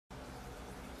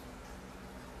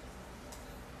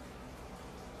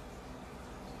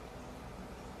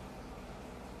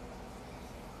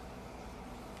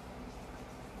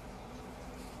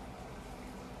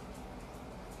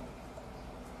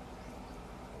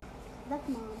Look,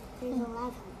 Mom, there's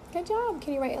 11. Good job.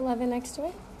 Can you write 11 next to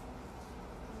it?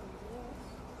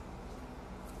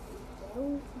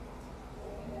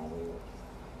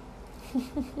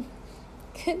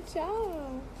 Good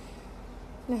job.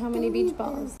 Now, how many beach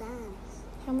balls?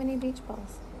 How many beach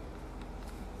balls?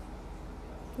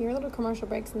 Your little commercial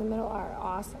breaks in the middle are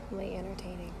awesomely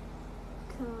entertaining.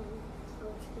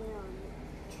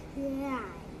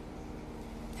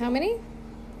 How many?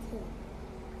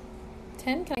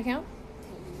 10. Can I count?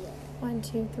 1,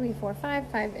 2, 3, 4,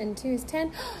 5. 5 and 2 is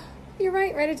 10. You're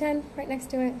right. Write a 10 right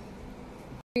next to it.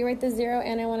 You write the 0,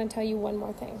 and I want to tell you one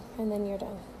more thing, and then you're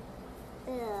done.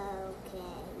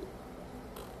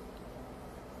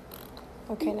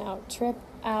 Okay, now trip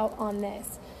out on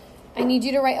this. I need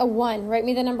you to write a 1. Write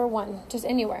me the number 1, just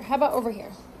anywhere. How about over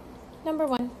here? Number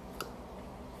 1.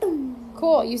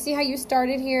 Cool. You see how you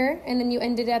started here and then you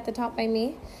ended at the top by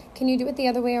me? Can you do it the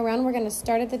other way around? We're going to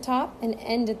start at the top and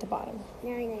end at the bottom.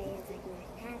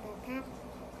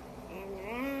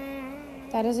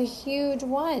 That is a huge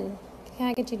 1. Can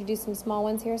I get you to do some small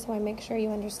ones here so I make sure you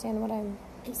understand what I'm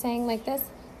saying like this?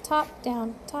 Top,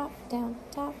 down, top, down,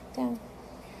 top, down.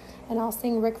 And I'll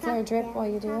sing Ric Flair Drip while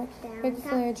you do it. Ric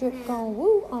Flair Drip going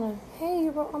woo on a... Hey,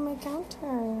 you wrote on my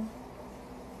counter.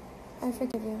 I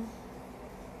forgive you.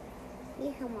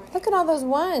 Look at all those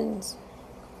 1s.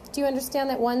 Do you understand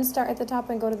that 1s start at the top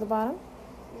and go to the bottom?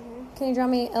 Mm-hmm. Can you draw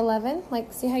me 11?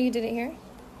 Like, see how you did it here?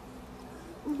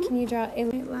 Mm-hmm. Can you draw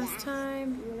 8 last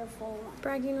time? Beautiful.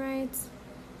 Bragging rights.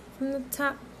 From the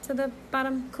top to the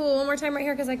bottom. Cool. One more time right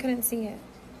here because I couldn't see it.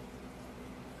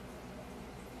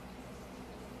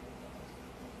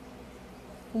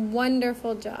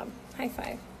 Wonderful job. High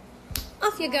five.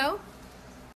 Off you go.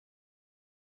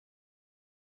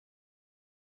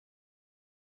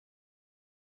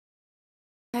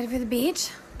 Ready for the beach?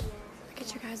 Look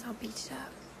at you guys all beached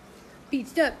up.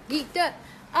 Beached up, geeked up.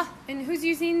 Ah, and who's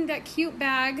using that cute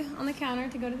bag on the counter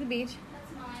to go to the beach?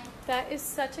 That's mine. That is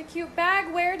such a cute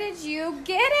bag. Where did you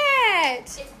get it?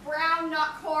 It's brown,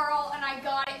 not coral, and I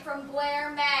got it from Blair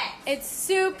Met. It's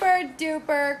super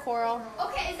duper coral.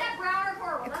 Okay, is that brown or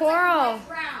coral? That's Coral. Like light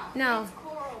brown. No. It's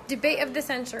coral. Debate of the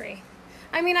century.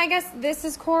 I mean, I guess this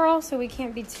is coral, so we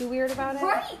can't be too weird about it.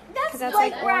 Right? That's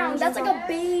light like brown. orange That's and like stuff.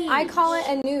 a beige. I call it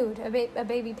a nude, a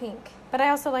baby pink. But I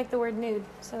also like the word nude,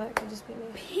 so that could just be me.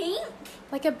 Pink?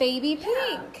 Like a baby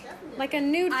pink. Definitely. Like a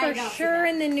nude I for don't see sure that.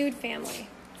 in the nude family.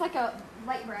 It's like a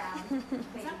light brown.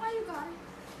 Is that why you got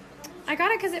it? I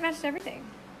got it because it matched everything.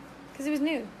 Because it was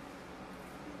nude.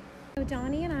 So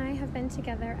Donnie and I have been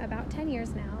together about 10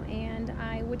 years now, and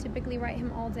I would typically write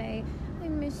him all day, I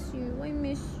miss you, I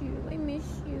miss you, I miss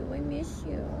you, I miss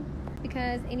you.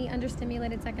 Because any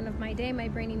understimulated second of my day, my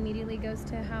brain immediately goes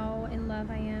to how in love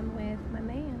I am with my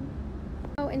man.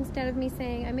 So instead of me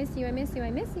saying, I miss you, I miss you, I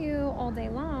miss you all day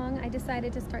long, I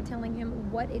decided to start telling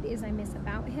him what it is I miss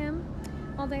about him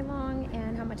all day long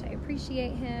and how much I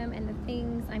appreciate him and the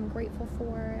things I'm grateful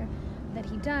for that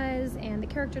he does and the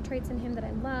character traits in him that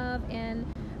I love.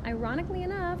 And ironically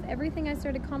enough, everything I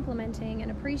started complimenting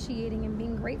and appreciating and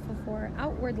being grateful for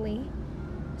outwardly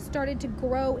started to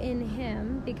grow in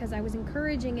him because I was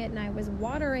encouraging it and I was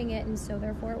watering it, and so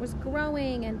therefore it was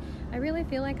growing. And I really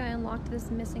feel like I unlocked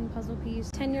this missing puzzle piece.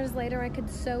 10 years later, I could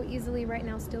so easily right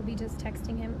now still be just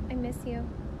texting him, I miss you.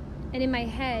 And in my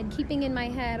head, keeping in my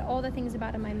head all the things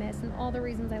about him I miss and all the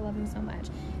reasons I love him so much.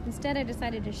 Instead, I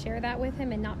decided to share that with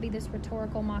him and not be this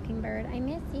rhetorical mockingbird. I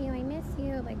miss you, I miss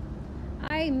you. Like,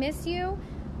 I miss you.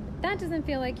 That doesn't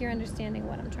feel like you're understanding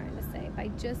what I'm trying to say by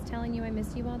just telling you I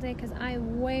miss you all day, because I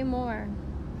way more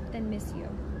than miss you.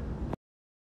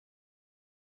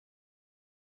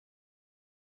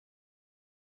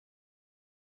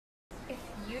 If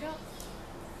you don't...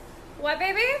 What,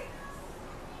 baby?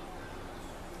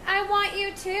 I want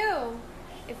you too.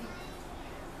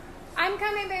 I'm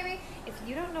coming, baby. If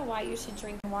you don't know why you should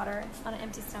drink water on an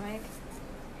empty stomach,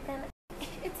 then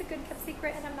it's a good kept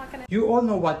secret, and I'm not gonna... You all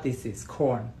know what this is,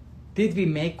 corn. Did we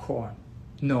make corn?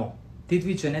 No. Did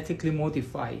we genetically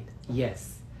modify it?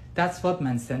 Yes. That's what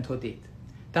Monsanto did.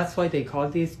 That's why they call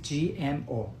this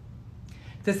GMO.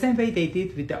 The same way they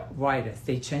did with the virus.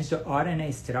 They changed the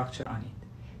RNA structure on it.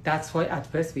 That's why at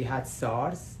first we had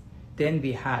SARS, then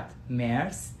we had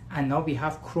MERS, and now we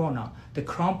have Corona, the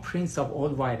crown prince of all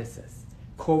viruses,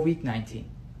 COVID-19.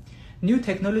 New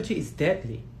technology is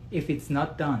deadly if it's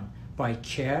not done by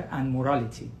care and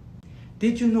morality.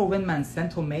 Did you know when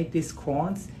Monsanto made these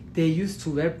corns, they used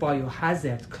to wear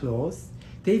biohazard clothes?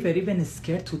 They were even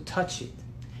scared to touch it.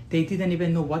 They didn't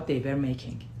even know what they were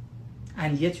making.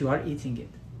 And yet you are eating it.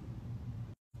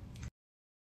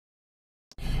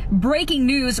 Breaking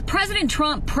news, President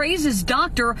Trump praises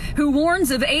doctor who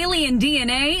warns of alien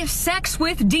DNA, sex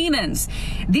with demons.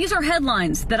 These are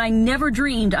headlines that I never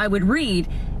dreamed I would read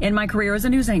in my career as a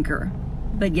news anchor.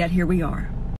 But yet here we are.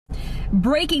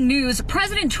 Breaking news,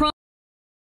 President Trump.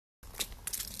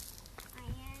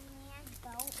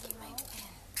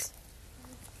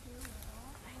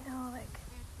 I know, like,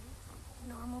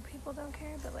 normal people don't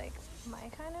care, but like my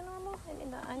kind of normal. And in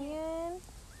the onion,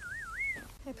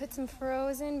 I put some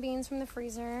frozen beans from the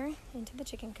freezer into the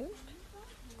chicken coop.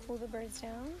 Cool the birds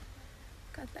down.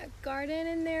 Got that garden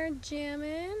in there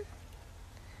jamming.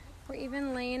 We're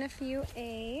even laying a few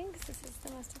eggs. This is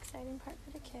the most exciting part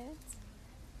for the kids.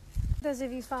 Those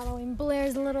of you following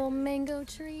Blair's little mango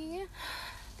tree,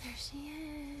 there she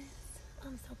is.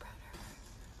 I'm so proud of her.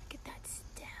 Look at that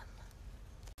stem.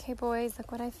 Okay, boys,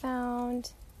 look what I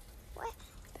found. What?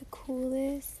 The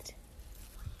coolest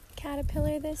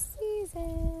caterpillar this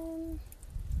season.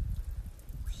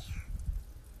 Where?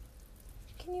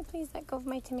 Can you please let go of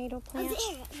my tomato plant?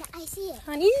 Oh, there. I see it.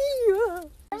 Honey.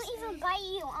 Don't even bite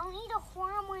you. I'll need a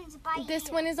horn one to bite you. This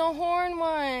one is a horn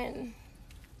one.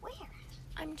 Where?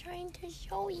 I'm trying to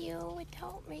show you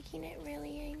without making it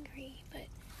really angry, but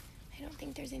I don't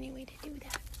think there's any way to do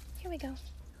that. Here we go.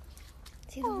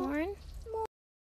 See the horn?